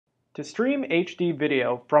To stream HD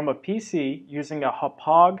video from a PC using a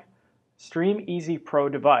Hauppauge Stream Eez-Pro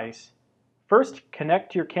device, first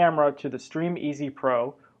connect your camera to the Stream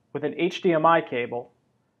Eez-Pro with an HDMI cable,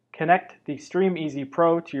 connect the Stream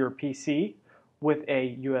Eez-Pro to your PC with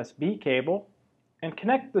a USB cable, and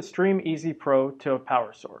connect the Stream Eez-Pro to a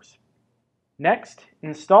power source. Next,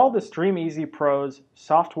 install the Stream Eez-Pro's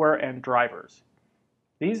software and drivers.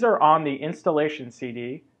 These are on the installation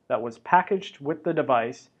CD that was packaged with the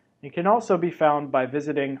device and can also be found by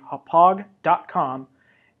visiting hauppauge.com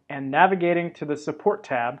and navigating to the Support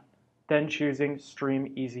tab, then choosing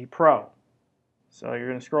Stream Eez-Pro. So you're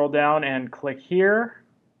going to scroll down and click here,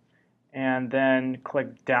 and then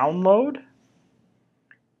click Download.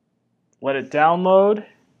 Let it download,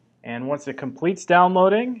 and once it completes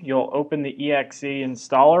downloading, you'll open the exe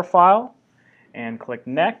installer file and click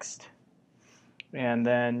Next, and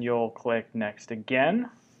then you'll click Next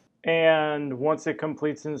again. And once it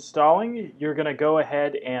completes installing, you're going to go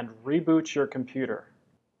ahead and reboot your computer.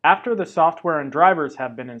 After the software and drivers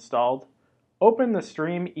have been installed, open the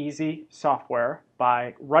Stream Eez software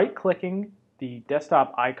by right-clicking the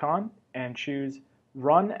desktop icon and choose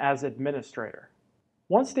Run as Administrator.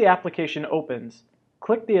 Once the application opens,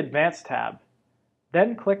 click the Advanced tab,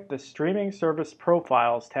 then click the Streaming Service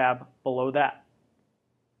Profiles tab below that.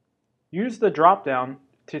 Use the drop-down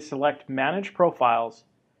to select Manage Profiles,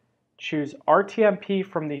 choose RTMP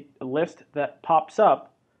from the list that pops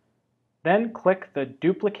up, then click the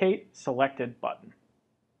Duplicate Selected button.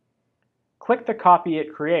 Click the copy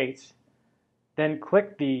it creates, then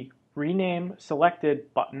click the Rename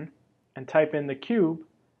Selected button and type in the cube,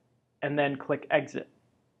 and then click Exit.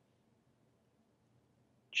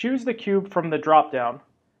 Choose the cube from the drop-down,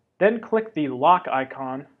 then click the lock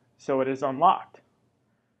icon so it is unlocked.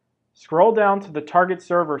 Scroll down to the target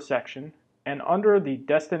server section, and under the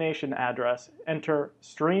destination address, enter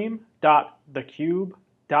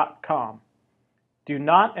stream.thecube.com. Do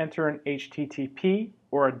not enter an HTTP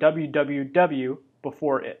or a www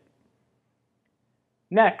before it.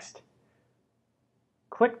 Next,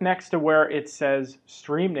 click next to where it says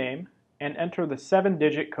Stream Name and enter the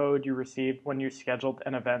 7-digit code you received when you scheduled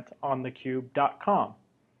an event on thecube.com.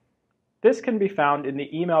 This can be found in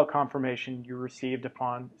the email confirmation you received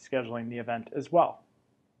upon scheduling the event as well.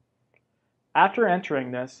 After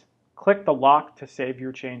entering this, click the lock to save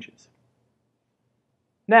your changes.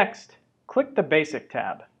 Next, click the Basic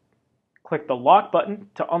tab. Click the lock button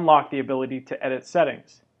to unlock the ability to edit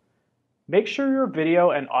settings. Make sure your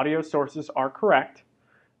video and audio sources are correct,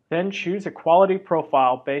 then choose a quality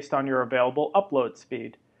profile based on your available upload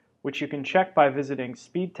speed, which you can check by visiting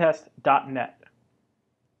speedtest.net.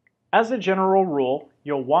 As a general rule,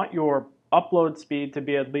 you'll want your upload speed to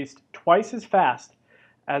be at least twice as fast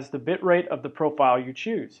as the bitrate of the profile you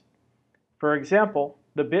choose. For example,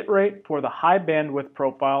 the bitrate for the high bandwidth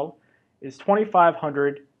profile is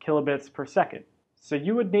 2500 kilobits per second, so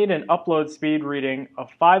you would need an upload speed reading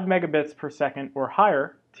of 5 megabits per second or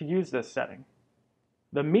higher to use this setting.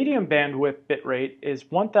 The medium bandwidth bitrate is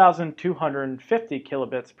 1250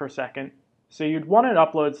 kilobits per second, so you'd want an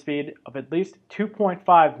upload speed of at least 2.5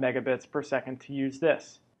 megabits per second to use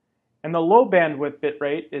this. And the low bandwidth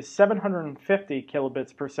bitrate is 750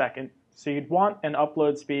 kilobits per second, so you'd want an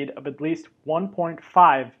upload speed of at least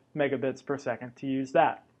 1.5 megabits per second to use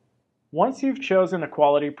that. Once you've chosen a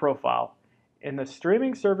quality profile, in the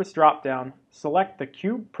Streaming Service dropdown, select the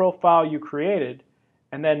cube profile you created,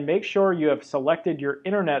 and then make sure you have selected your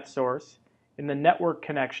internet source in the Network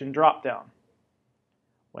Connection dropdown.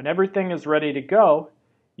 When everything is ready to go,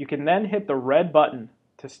 you can then hit the red button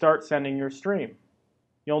to start sending your stream.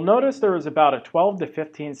 You'll notice there is about a 12 to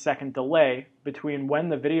 15 second delay between when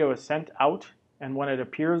the video is sent out and when it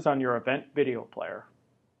appears on your event video player.